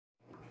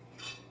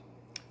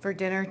For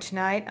dinner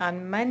tonight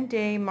on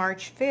Monday,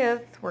 March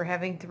 5th, we're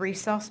having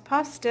 3-sauce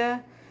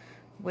pasta,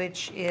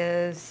 which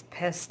is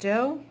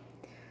pesto,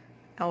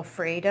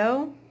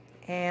 Alfredo,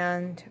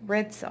 and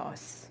red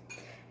sauce.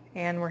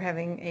 And we're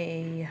having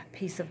a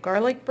piece of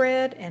garlic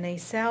bread and a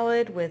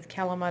salad with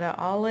Kalamata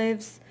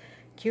olives,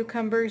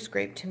 cucumbers,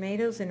 grape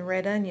tomatoes, and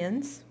red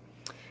onions.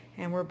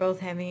 And we're both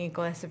having a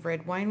glass of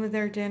red wine with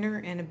our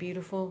dinner and a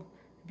beautiful,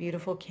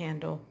 beautiful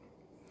candle.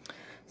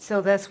 So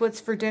that's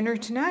what's for dinner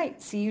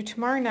tonight. See you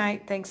tomorrow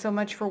night. Thanks so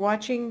much for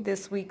watching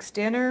this week's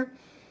dinner.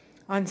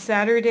 On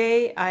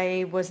Saturday,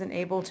 I wasn't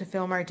able to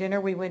film our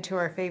dinner. We went to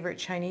our favorite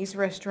Chinese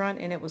restaurant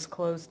and it was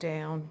closed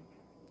down.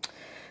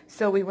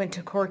 So we went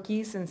to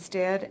Corky's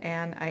instead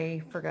and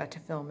I forgot to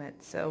film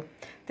it. So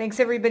thanks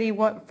everybody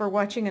for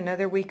watching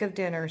another week of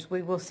dinners.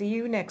 We will see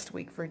you next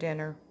week for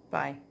dinner.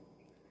 Bye.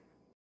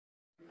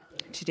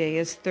 Today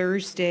is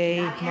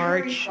Thursday,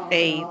 March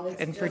 8th,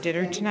 and for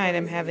dinner tonight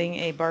I'm having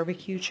a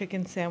barbecue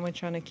chicken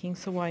sandwich on a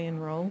King's Hawaiian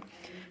roll,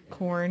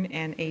 corn,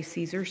 and a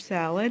Caesar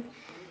salad,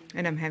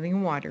 and I'm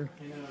having water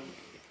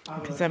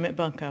because I'm at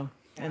Bunko,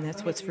 and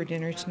that's what's for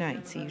dinner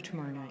tonight. See you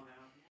tomorrow night.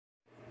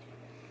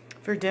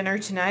 For dinner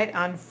tonight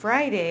on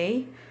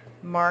Friday,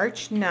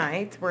 March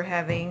 9th, we're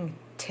having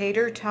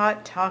tater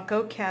tot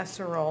taco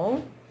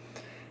casserole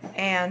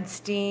and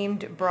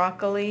steamed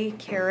broccoli,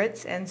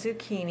 carrots, and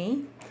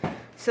zucchini.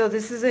 So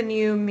this is a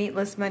new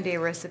Meatless Monday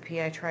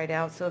recipe I tried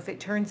out. So if it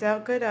turns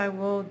out good, I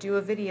will do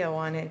a video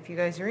on it if you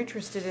guys are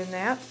interested in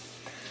that.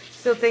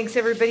 So thanks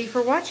everybody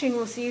for watching.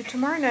 We'll see you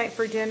tomorrow night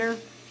for dinner.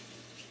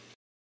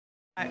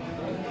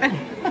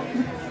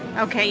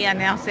 Okay, yeah,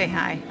 now say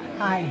hi.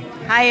 Hi.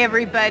 Hi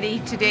everybody.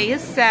 Today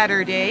is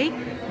Saturday,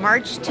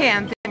 March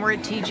 10th, and we're at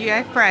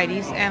TGI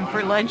Fridays. And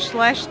for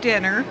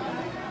lunch/dinner,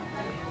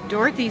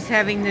 Dorothy's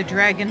having the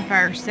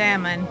Dragonfire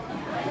salmon.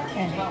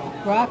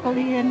 And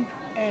broccoli and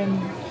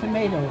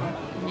tomato.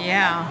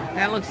 Yeah,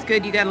 that looks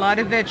good. You got a lot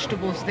of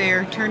vegetables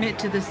there. Turn it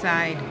to the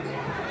side.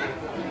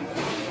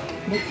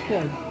 Looks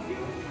good.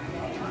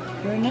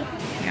 Turn it?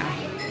 Yeah.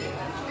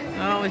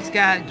 Oh, it's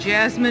got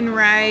jasmine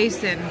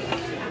rice and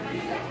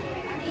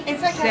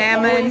it's like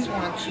salmon. I always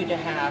want you to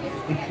have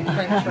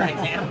French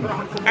fries and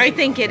broccoli. I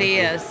think it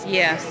is,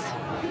 yes.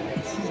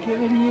 She's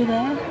giving you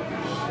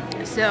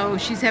that? So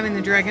she's having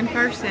the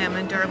Dragonfire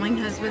salmon. Darling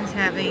husband's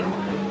having,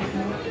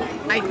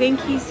 I think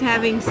he's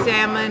having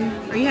salmon.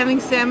 Are you having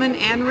salmon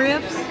and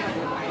ribs?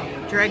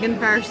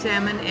 Dragonfire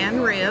salmon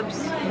and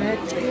ribs.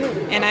 That's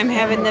good. And I'm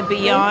having the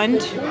Beyond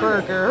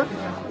Burger.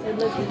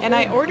 And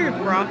I ordered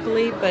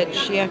broccoli, but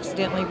she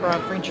accidentally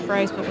brought French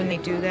fries. But when they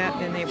do that,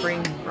 then they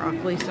bring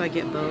broccoli, so I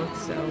get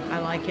both. So I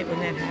like it when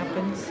that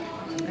happens.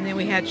 And then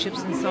we had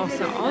chips and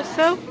salsa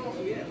also.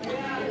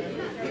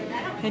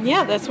 And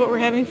yeah, that's what we're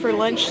having for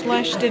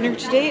lunch/dinner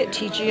today at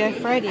TGI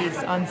Fridays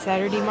on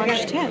Saturday,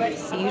 March 10th.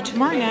 See you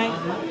tomorrow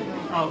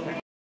night.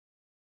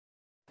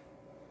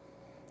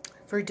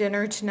 For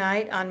dinner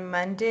tonight on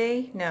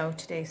Monday, no,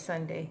 today's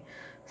Sunday.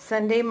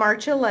 Sunday,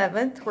 March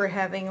 11th, we're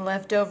having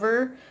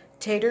leftover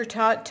tater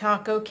tot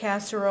taco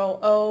casserole.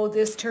 Oh,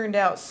 this turned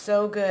out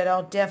so good.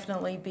 I'll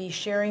definitely be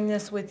sharing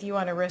this with you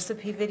on a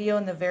recipe video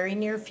in the very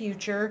near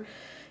future.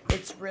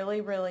 It's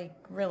really, really,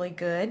 really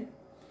good.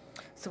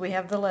 So we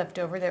have the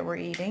leftover that we're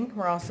eating.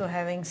 We're also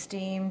having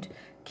steamed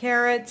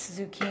carrots,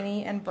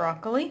 zucchini, and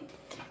broccoli.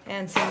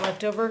 And some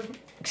leftover,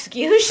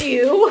 excuse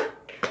you,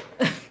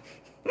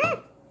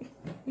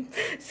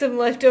 some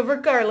leftover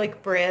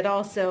garlic bread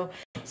also.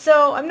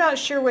 So I'm not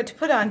sure what to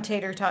put on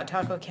tater tot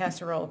taco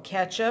casserole,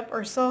 ketchup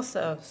or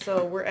salsa.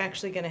 So we're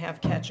actually going to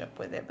have ketchup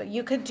with it. But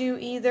you could do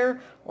either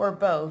or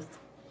both.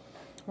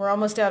 We're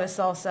almost out of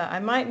salsa. I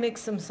might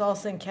mix some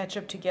salsa and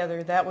ketchup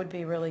together. That would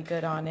be really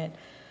good on it.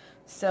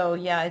 So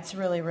yeah, it's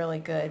really, really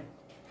good.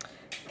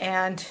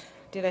 And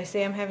did I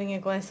say I'm having a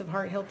glass of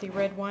heart-healthy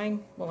red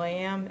wine? Well, I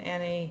am,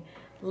 and a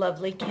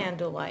lovely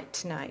candlelight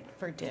tonight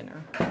for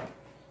dinner.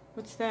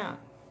 What's that?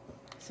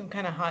 Some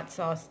kind of hot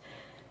sauce.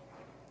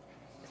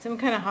 Some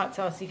kind of hot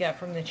sauce you got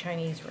from the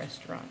Chinese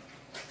restaurant.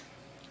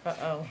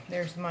 Uh-oh,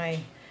 there's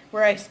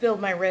where I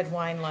spilled my red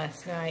wine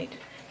last night.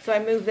 So I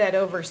moved that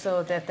over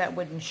so that that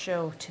wouldn't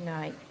show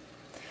tonight.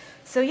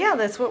 So yeah,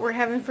 that's what we're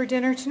having for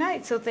dinner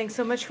tonight. So thanks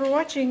so much for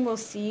watching. We'll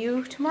see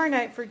you tomorrow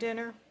night for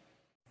dinner.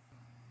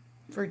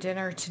 For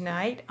dinner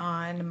tonight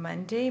on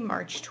Monday,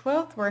 March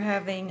 12th, we're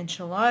having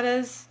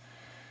enchiladas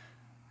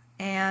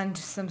and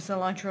some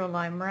cilantro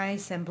lime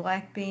rice and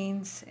black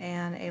beans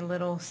and a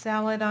little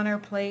salad on our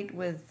plate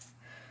with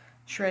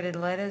shredded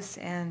lettuce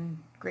and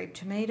grape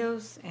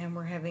tomatoes. And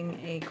we're having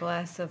a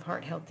glass of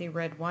heart-healthy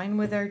red wine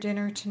with our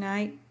dinner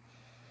tonight.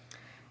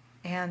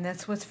 And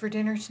that's what's for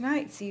dinner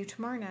tonight. See you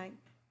tomorrow night.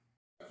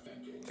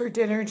 For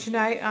dinner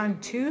tonight on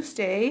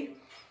Tuesday,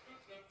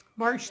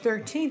 March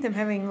 13th, I'm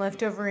having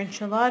leftover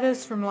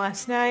enchiladas from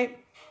last night,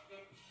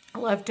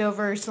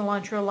 leftover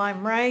cilantro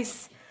lime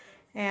rice,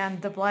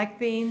 and the black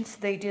beans.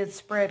 They did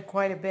spread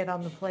quite a bit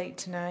on the plate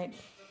tonight.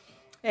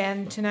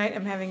 And tonight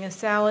I'm having a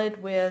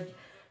salad with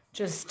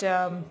just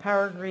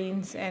power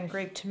greens and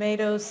grape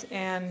tomatoes,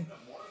 and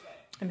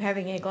I'm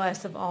having a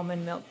glass of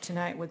almond milk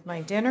tonight with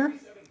my dinner.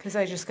 because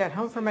I just got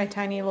home from my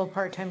tiny little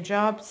part-time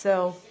job.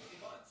 So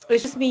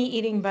it's just me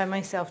eating by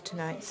myself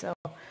tonight. So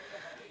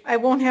I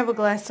won't have a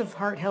glass of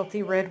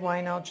heart-healthy red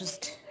wine. I'll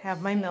just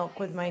have my milk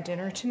with my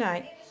dinner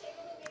tonight.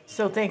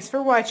 So thanks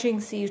for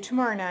watching. See you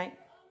tomorrow night.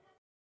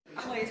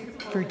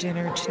 For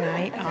dinner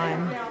tonight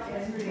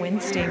on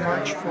Wednesday,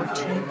 March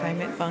 14th,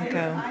 I'm at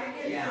Bunko.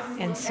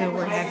 And so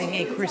we're having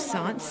a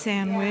croissant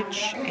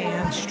sandwich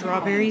and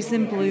strawberries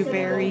and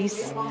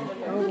blueberries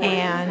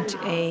and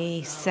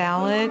a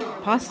salad,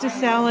 pasta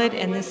salad,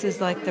 and this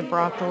is like the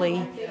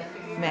broccoli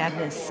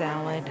madness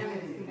salad.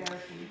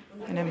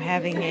 And I'm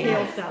having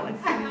a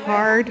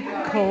hard,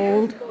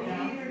 cold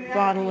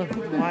bottle of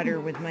water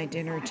with my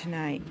dinner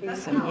tonight.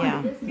 So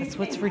yeah, that's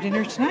what's for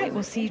dinner tonight.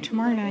 We'll see you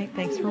tomorrow night.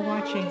 Thanks for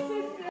watching.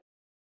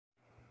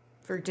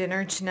 For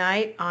dinner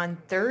tonight on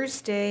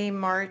Thursday,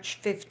 March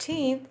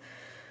 15th,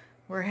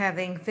 we're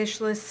having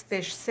fishless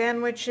fish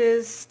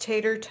sandwiches,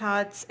 tater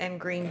tots, and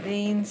green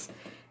beans.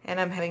 And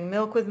I'm having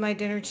milk with my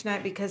dinner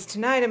tonight because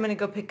tonight I'm going to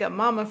go pick up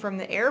Mama from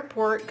the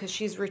airport because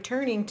she's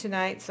returning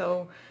tonight.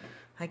 So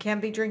I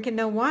can't be drinking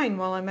no wine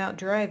while I'm out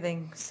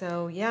driving.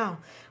 So yeah,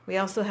 we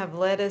also have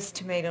lettuce,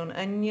 tomato, and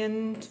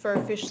onion for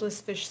our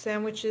fishless fish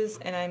sandwiches.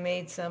 And I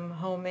made some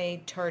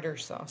homemade tartar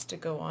sauce to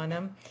go on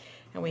them.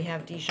 And we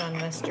have Dijon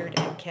mustard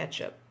and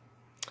ketchup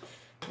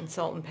and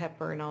salt and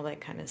pepper and all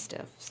that kind of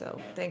stuff. So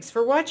thanks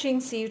for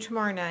watching. See you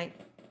tomorrow night.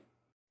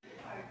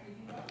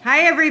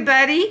 Hi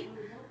everybody.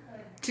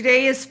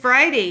 Today is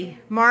Friday,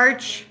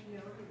 March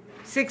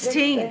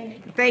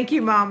 16th. Thank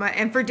you, Mama.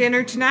 And for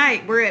dinner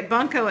tonight, we're at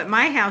Bunko at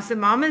my house, and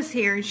Mama's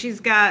here, and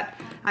she's got,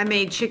 I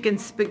made chicken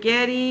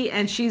spaghetti,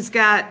 and she's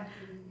got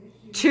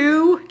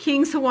 2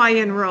 King's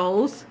Hawaiian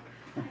rolls.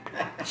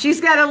 She's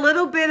got a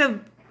little bit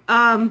of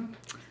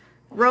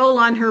roll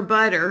on her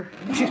butter.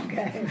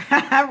 Okay.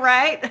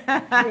 Right?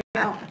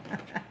 Yeah.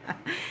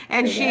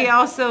 And she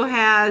also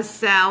has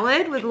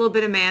salad with a little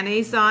bit of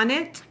mayonnaise on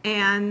it,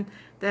 and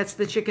that's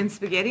the chicken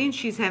spaghetti, and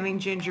she's having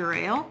ginger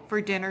ale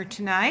for dinner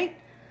tonight.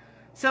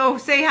 So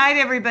say hi to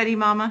everybody,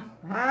 Mama.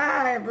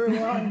 Hi,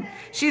 everyone.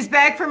 She's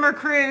back from her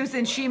cruise,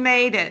 and she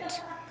made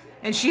it.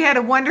 And she had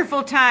a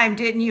wonderful time,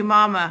 didn't you,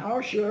 Mama? Oh,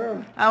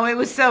 sure. Oh, it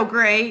was so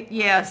great,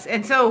 yes.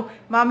 And so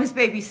Mama's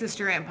baby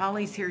sister, Aunt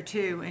Polly's here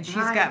too, and she's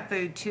got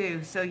food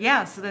too. So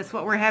yeah, so that's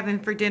what we're having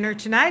for dinner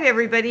tonight,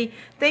 everybody.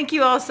 Thank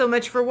you all so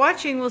much for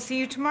watching. We'll see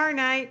you tomorrow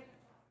night.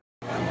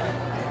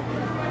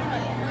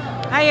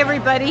 Hi,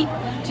 everybody.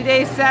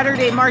 Today is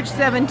Saturday, March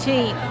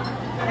 17th,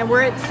 and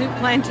we're at Soup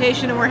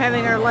Plantation, and we're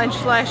having our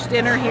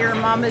lunch/dinner here.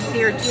 Mama's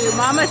here too.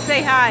 Mama,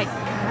 say hi.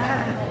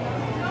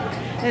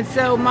 And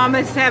so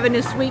Mama's having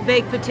a sweet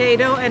baked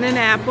potato and an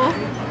apple.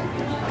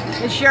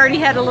 And she already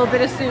had a little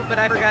bit of soup, but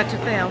I forgot to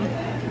film.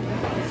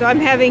 So I'm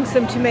having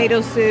some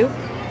tomato soup.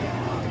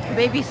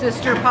 Baby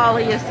sister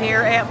Polly is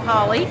here, Aunt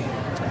Polly.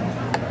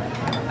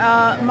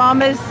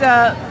 Mama's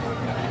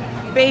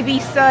baby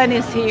son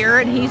is here,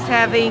 and he's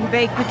having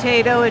baked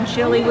potato and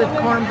chili with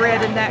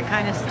cornbread and that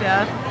kind of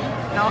stuff,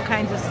 and all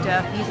kinds of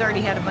stuff. He's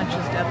already had a bunch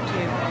of stuff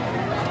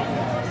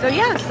too. So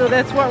yeah, so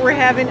that's what we're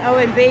having. Oh,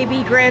 and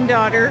baby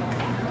granddaughter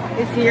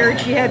is here.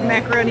 She had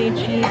macaroni and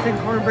cheese and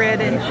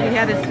cornbread, and she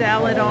had a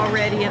salad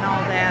already and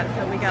all that.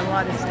 So we got a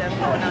lot of stuff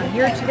going on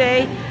here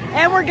today.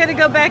 And we're going to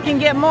go back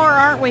and get more,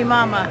 aren't we,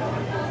 Mama?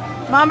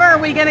 Mama, are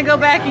we going to go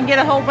back and get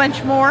a whole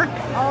bunch more?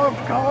 Oh, of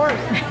course.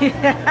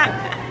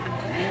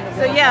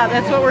 So yeah,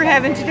 that's what we're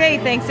having today.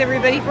 Thanks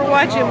everybody for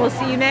watching. We'll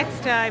see you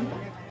next time.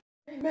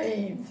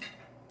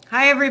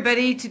 Hi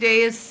everybody.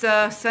 Today is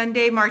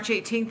Sunday, March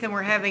 18th, and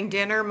we're having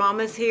dinner.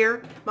 Mama's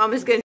here.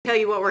 Mama's going to tell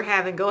you what we're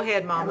having. Go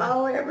ahead, Mama.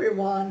 Hello,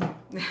 everyone.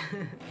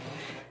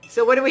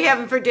 So what are we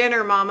having for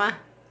dinner, Mama?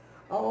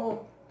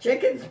 Oh,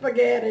 chicken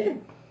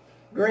spaghetti,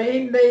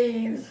 green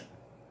beans,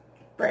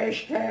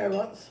 fresh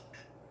carrots,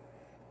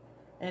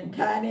 and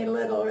tiny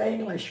little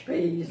English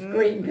peas,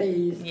 green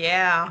peas.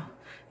 Yeah.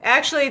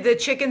 Actually, the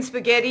chicken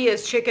spaghetti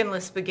is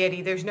chickenless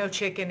spaghetti. There's no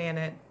chicken in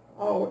it.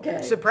 Oh,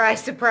 okay.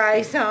 Surprise,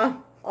 surprise, huh?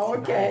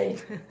 Okay.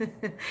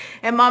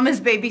 And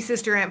Mama's baby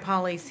sister, Aunt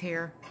Polly's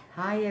here.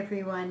 Hi,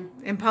 everyone.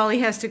 And Polly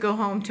has to go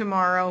home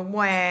tomorrow.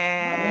 Wah.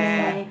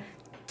 Okay.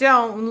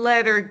 Don't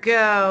let her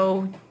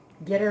go.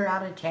 Get her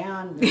out of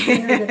town. The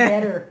sooner the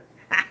better.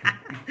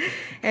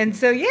 And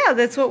so, yeah,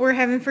 that's what we're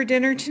having for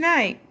dinner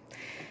tonight.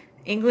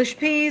 English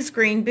peas,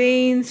 green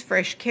beans,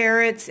 fresh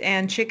carrots,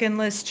 and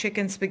chickenless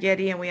chicken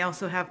spaghetti. And we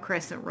also have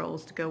crescent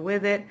rolls to go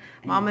with it.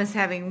 Mama's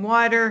having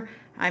water.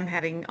 I'm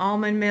having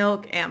almond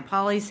milk. Aunt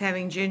Polly's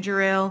having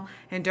ginger ale.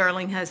 And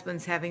darling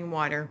husband's having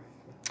water.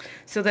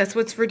 So that's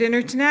what's for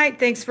dinner tonight.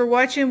 Thanks for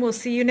watching. We'll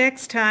see you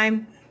next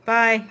time.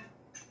 Bye.